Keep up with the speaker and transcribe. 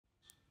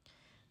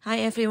Hi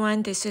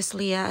everyone, this is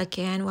Leah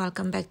again.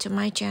 Welcome back to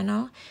my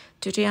channel.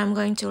 Today I'm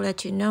going to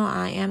let you know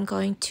I am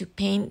going to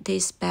paint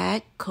this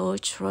bag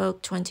Coach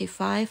Rogue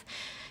 25.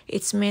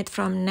 It's made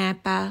from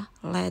Napa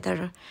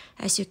leather.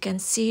 As you can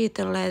see,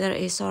 the leather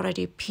is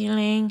already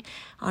peeling.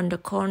 On the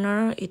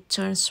corner, it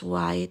turns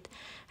white.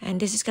 And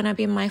this is gonna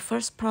be my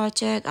first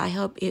project. I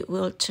hope it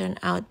will turn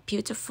out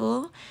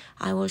beautiful.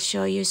 I will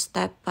show you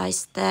step by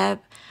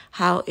step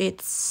how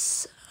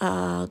it's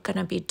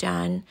gonna be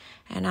done,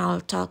 and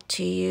I'll talk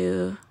to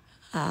you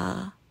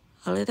a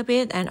little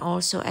bit and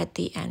also at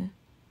the end.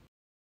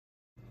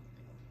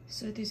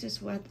 So this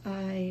is what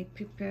I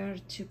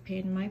prepared to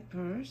paint my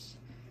purse.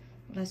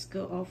 Let's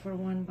go over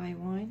one by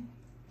one.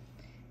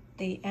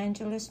 The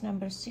Angelus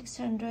number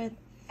 600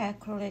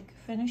 acrylic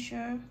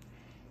finisher,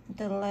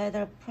 the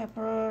leather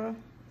prepper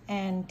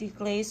and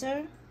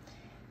deglazer,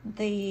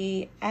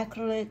 the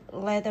acrylic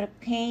leather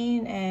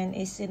paint, and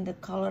it's in the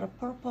color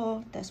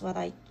purple. That's what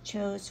I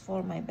chose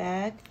for my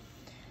bag,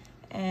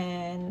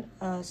 and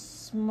a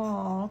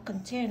small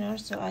container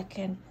so I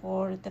can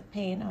pour the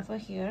paint over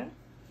here.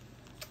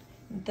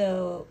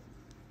 The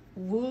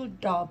wool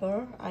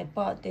dauber, I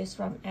bought this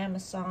from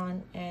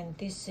Amazon, and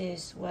this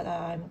is what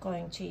I'm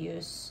going to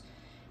use,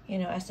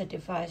 as a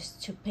device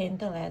to paint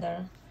the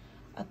leather.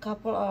 A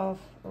couple of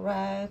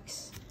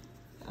rags,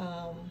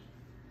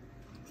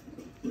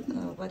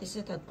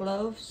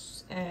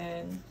 gloves,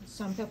 and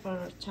some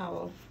paper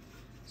towel,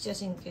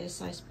 just in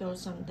case I spill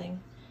something.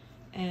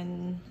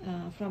 And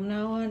from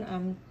now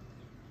on,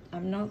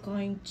 I'm not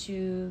going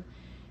to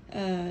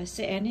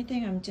say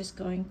anything. I'm just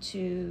going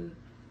to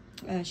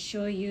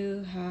show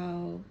you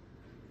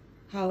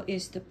how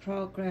is the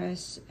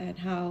progress and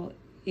how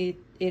it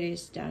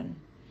is done.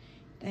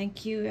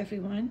 Thank you,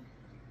 everyone.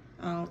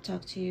 I'll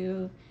talk to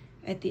you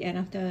at the end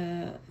of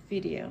the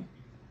video.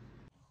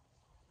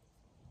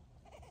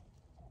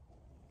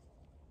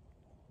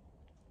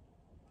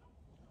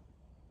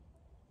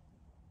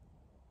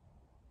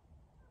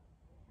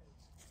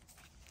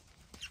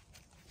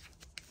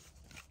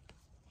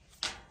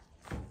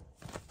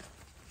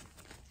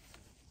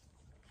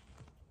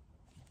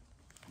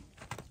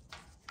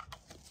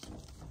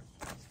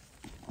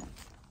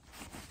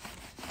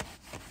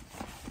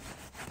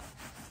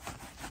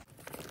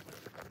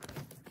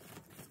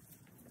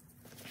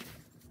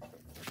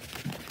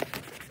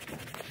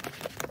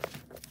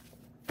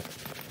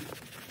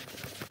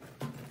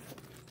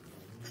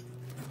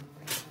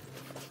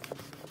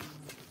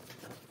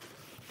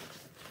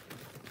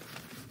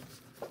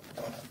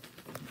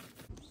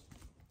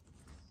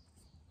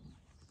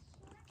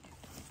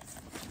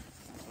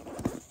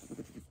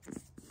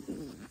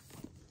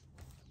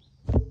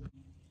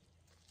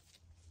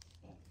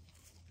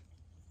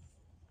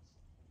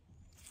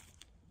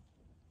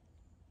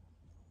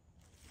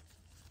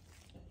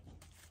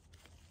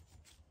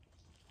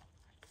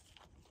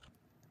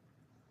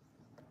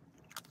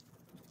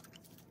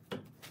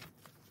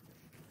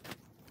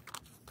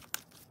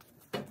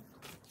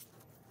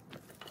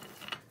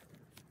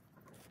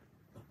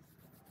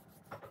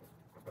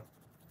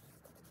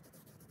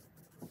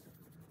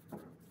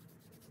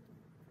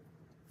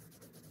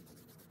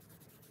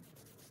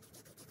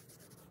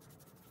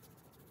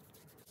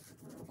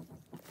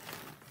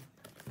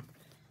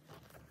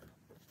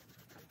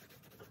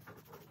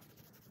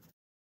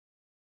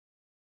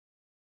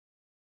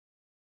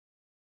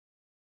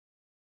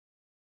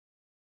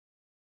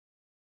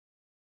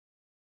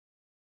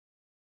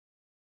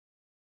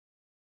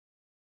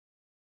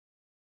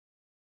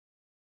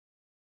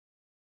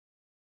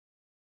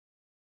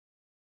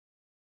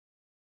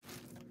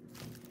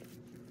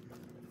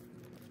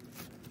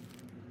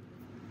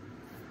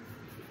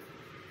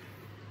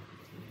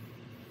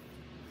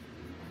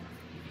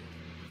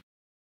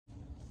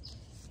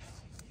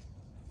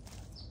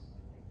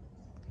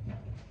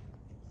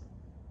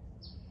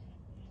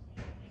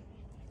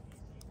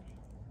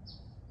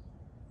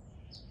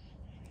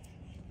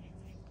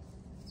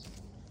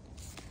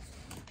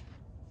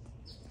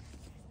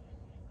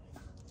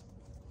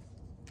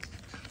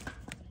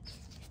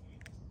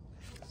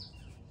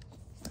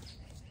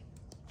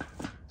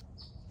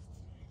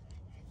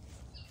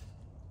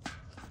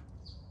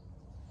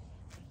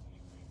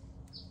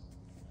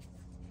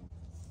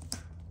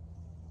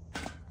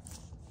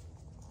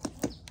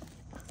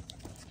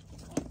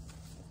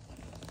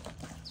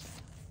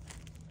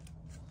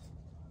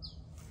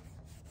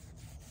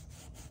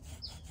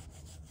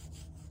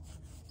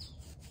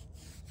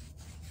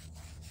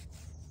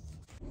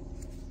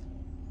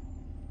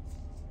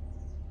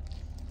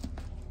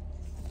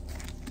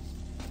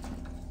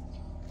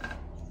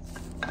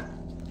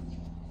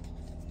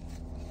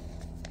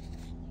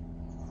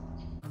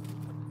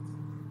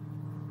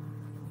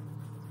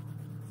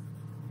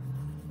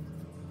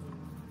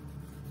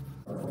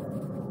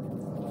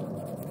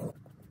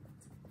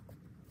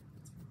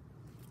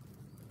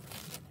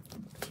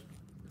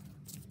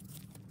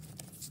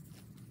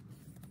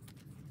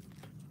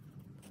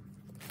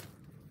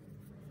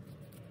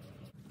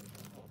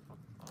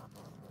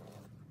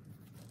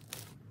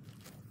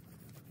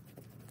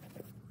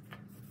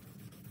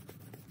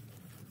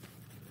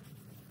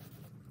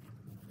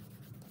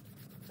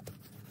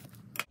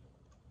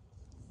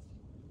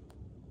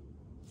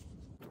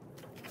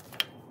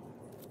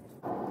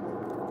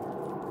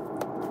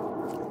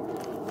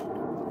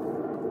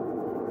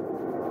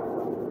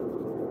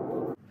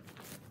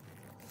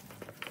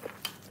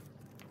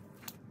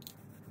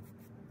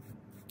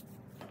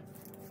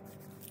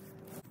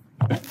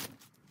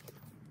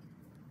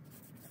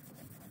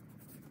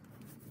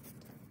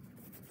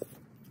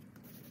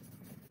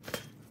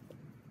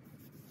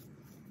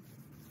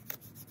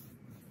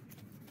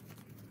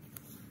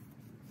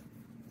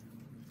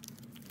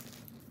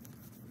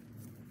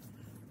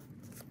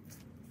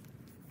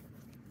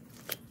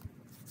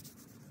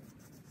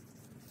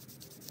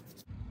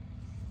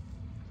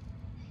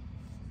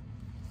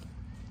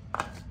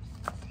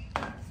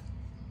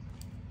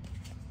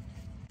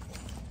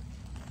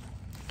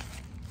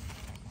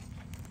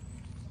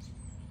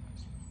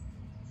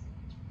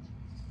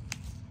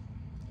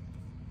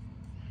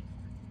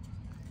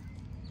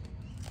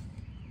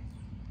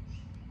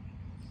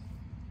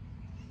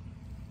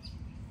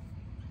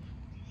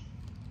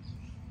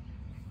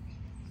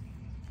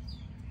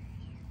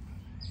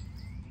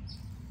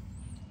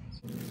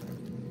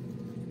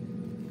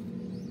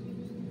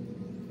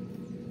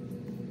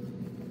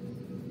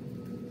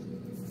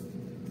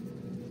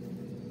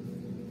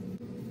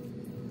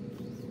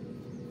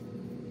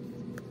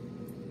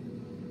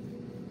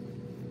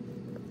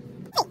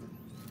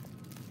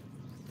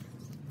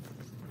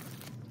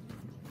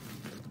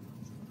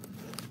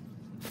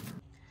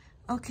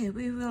 Okay,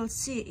 we will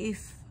see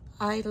if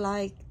I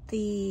like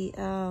the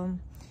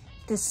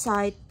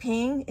side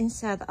pink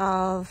instead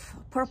of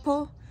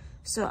purple.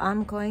 So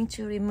I'm going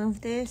to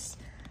remove this.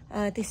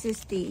 This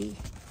is the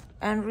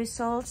end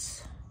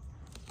results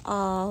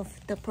of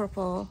the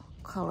purple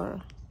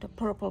color, the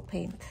purple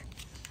paint.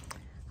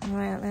 All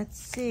right, let's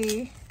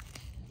see.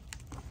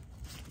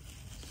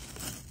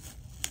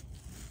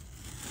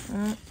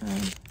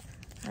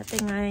 I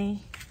think I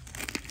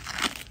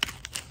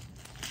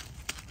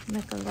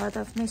make a lot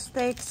of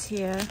mistakes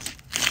here.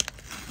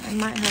 I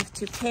might have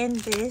to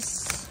paint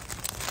this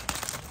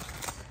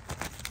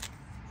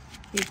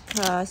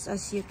because,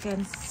 as you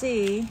can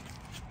see,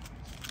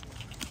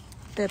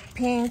 the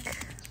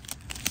pink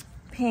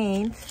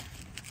paint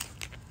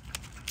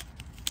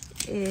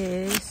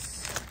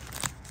is,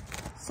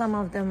 some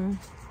of them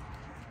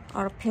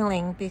are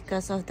peeling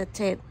because of the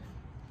tape.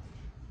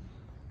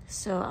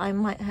 So I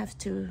might have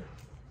to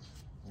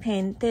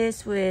paint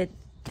this with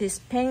this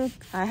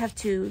pink. I have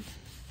to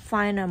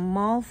find a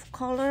mauve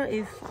color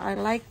if I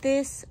like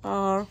this,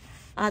 or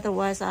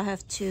otherwise I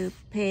have to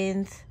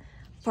paint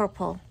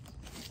purple.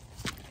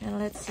 And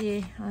let's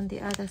see on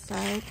the other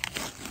side.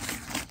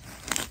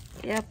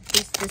 Yep,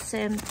 it's the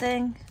same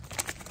thing.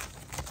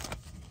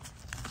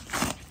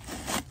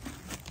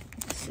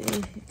 Let's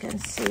see, you can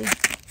see.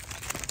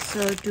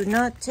 So do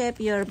not tape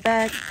your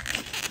bag,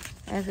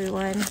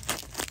 everyone,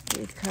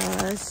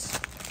 because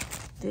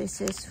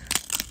this is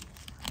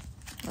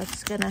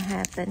what's gonna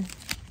happen.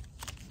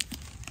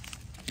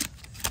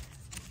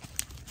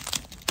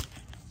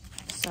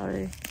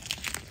 Sorry.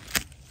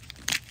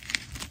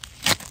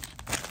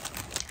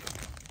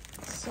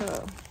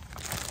 So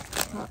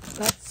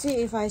let's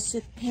see if I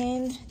should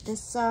paint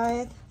this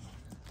side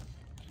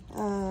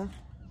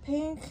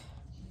pink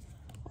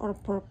or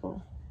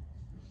purple.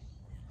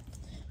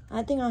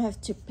 I think I have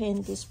to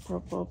paint this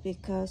purple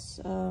because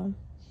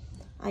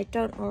I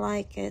don't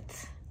like it.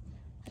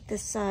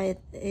 This side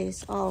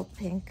is all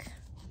pink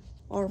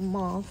or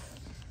mauve.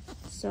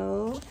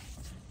 So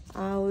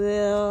I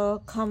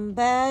will come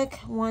back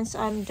once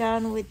I'm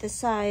done with the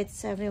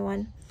sides,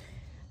 everyone.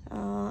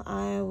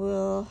 I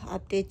will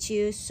update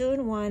you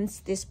soon once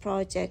this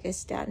project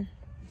is done.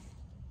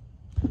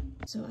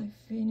 So I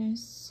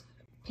finished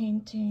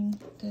painting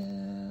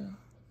the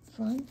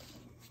front,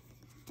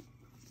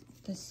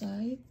 the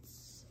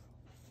sides,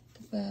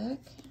 the back,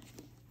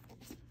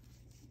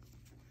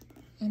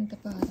 and the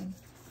bottom.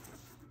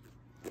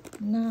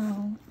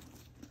 Now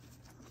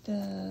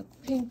the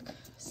pink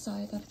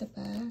side of the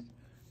bag,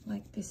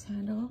 like this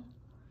handle,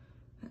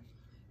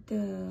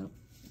 the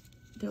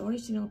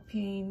original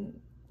paint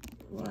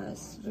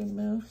was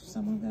removed,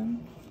 some of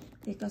them,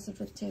 because of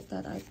the tape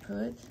that I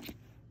put,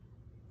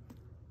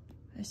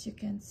 as you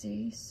can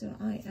see. So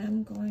I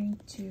am going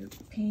to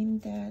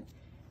paint that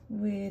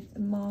with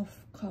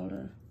mauve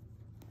color.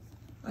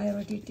 I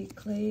already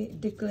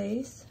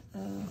deglazed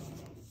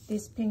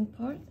this pink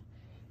part,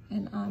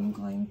 and I'm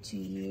going to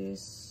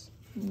use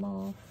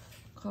mauve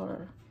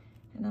color,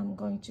 and I'm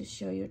going to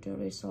show you the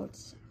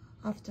results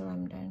after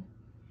I'm done.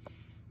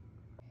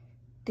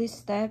 This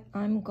step,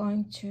 I'm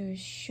going to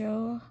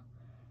show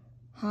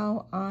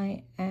how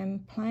I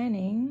am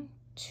planning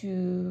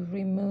to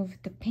remove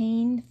the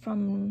paint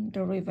from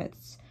the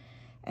rivets.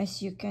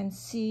 As you can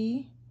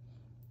see,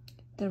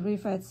 the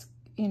rivets,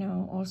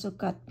 also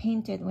got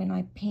painted when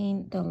I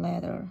paint the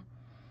leather.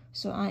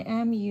 So I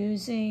am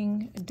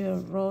using the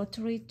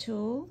rotary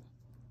tool.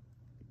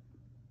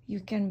 You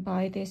can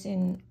buy this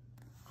in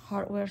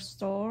hardware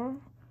store.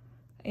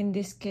 In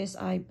this case,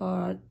 I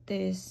bought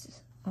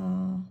this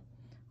on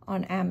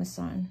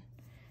Amazon.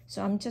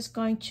 So I'm just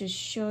going to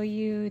show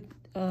you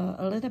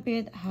a little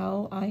bit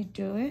how I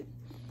do it,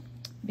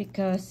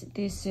 because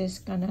this is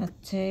gonna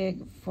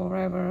take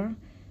forever.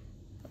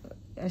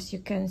 As you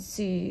can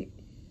see,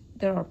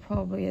 there are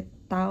probably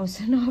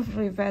 1,000 of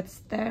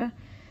rivets there.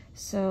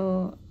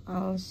 So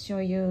I'll show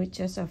you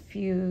just a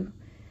few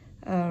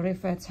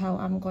rivets how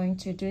I'm going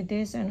to do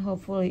this, and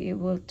hopefully it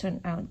will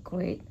turn out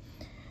great.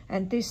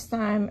 And this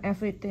time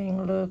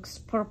everything looks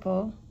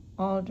purple.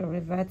 All the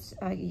rivets,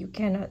 you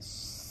cannot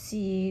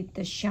see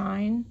the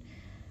shine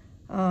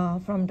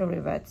from the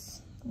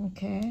rivets.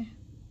 Okay,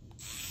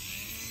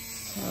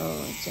 so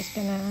just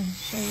gonna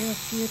show you a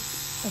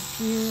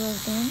few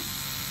of them.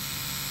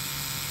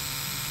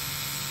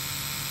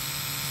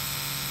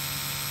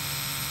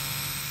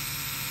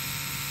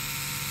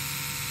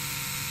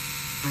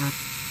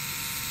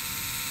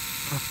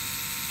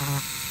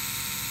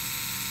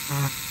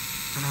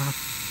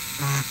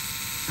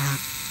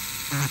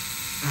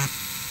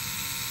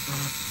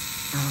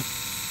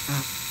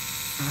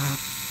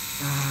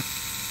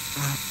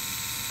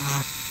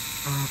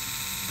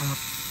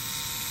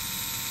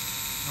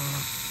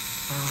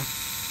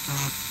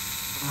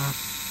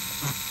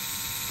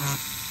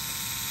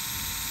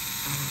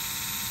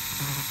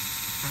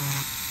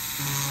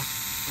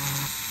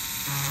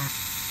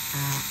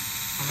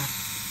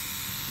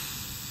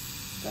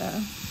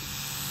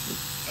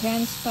 You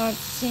can start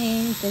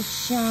seeing the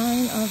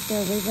shine of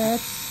the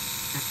rivets,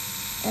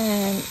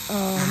 and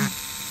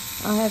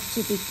I have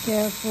to be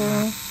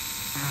careful,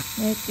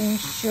 making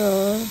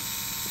sure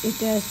it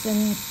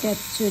doesn't get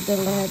to the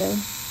leather.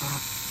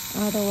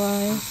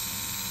 Otherwise,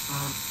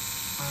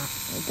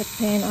 the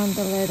paint on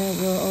the leather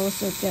will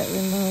also get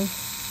removed.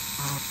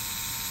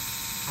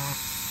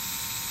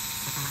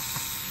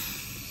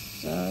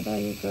 So there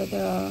you go.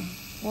 There are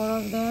 4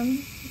 of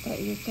them that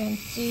you can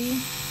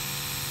see.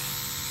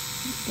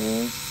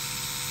 This.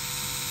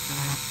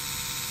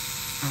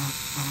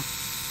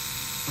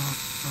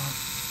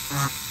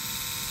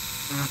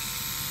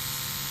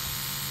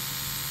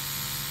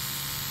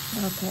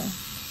 Okay.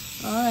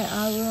 Alright,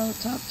 I will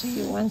talk to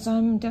you once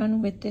I'm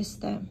done with this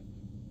step.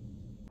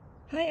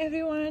 Hi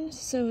everyone,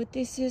 so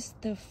this is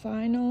the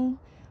final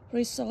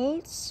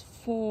results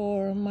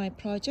for my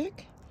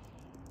project.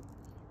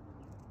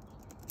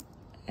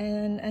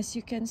 And as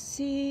you can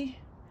see,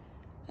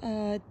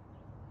 the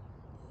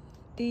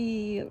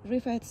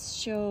rivets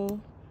show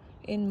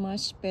in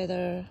much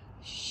better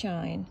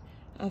shine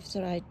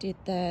after I did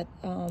that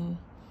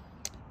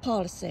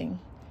polishing.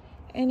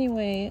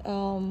 Anyway,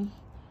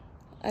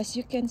 as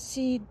you can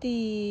see,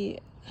 the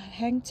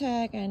hang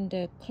tag and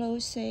the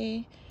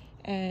clochette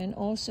and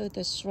also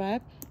the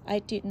strap, I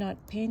did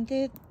not paint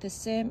it the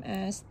same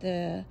as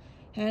the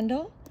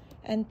handle,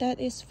 and that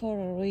is for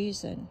a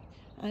reason.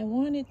 I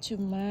wanted to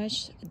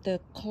match the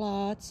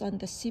cloths on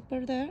the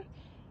zipper there,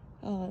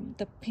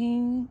 the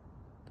pink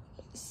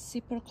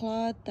zipper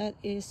cloth that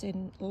is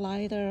in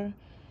lighter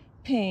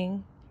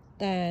pink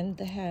than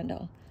the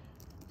handle.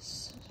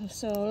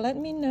 So let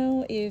me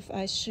know if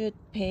I should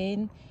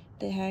paint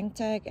the hang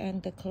tag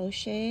and the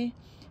clochette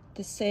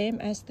the same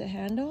as the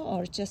handle,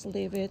 or just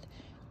leave it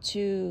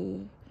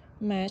to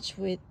match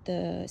with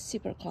the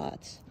zipper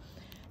cloth.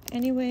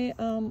 Anyway,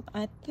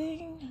 I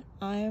think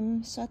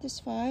I'm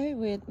satisfied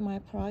with my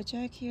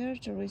project here,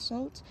 the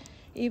result.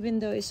 Even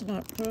though it's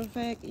not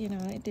perfect, you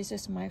know, this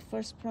is my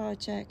first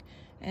project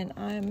and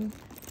I'm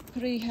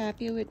pretty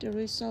happy with the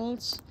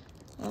results.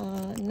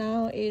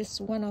 Now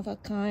it's one of a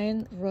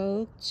kind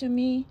rogue to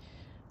me,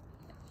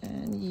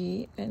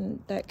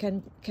 and that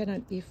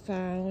cannot be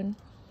found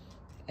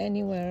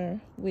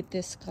anywhere with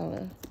this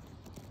color.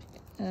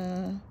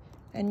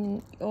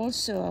 And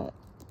also,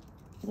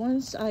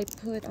 once I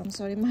put, I'm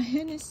sorry, my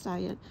hand is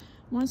tired.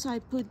 Once I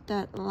put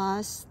that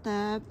last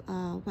step,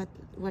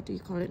 what do you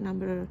call it,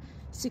 number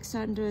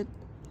 600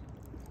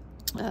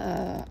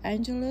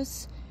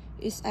 Angelus,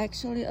 is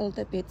actually a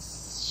little bit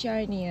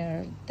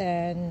shinier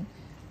than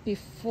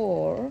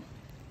before,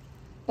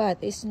 but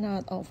it's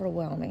not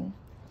overwhelming.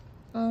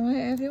 Alright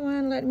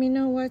everyone, let me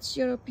know what's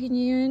your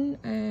opinion,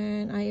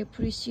 and I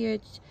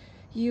appreciate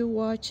you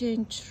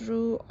watching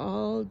through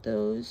all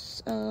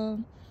those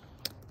long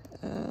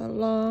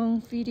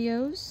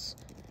videos,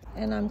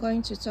 and I'm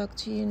going to talk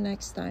to you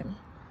next time.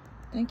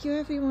 Thank you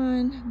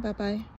everyone. Bye bye.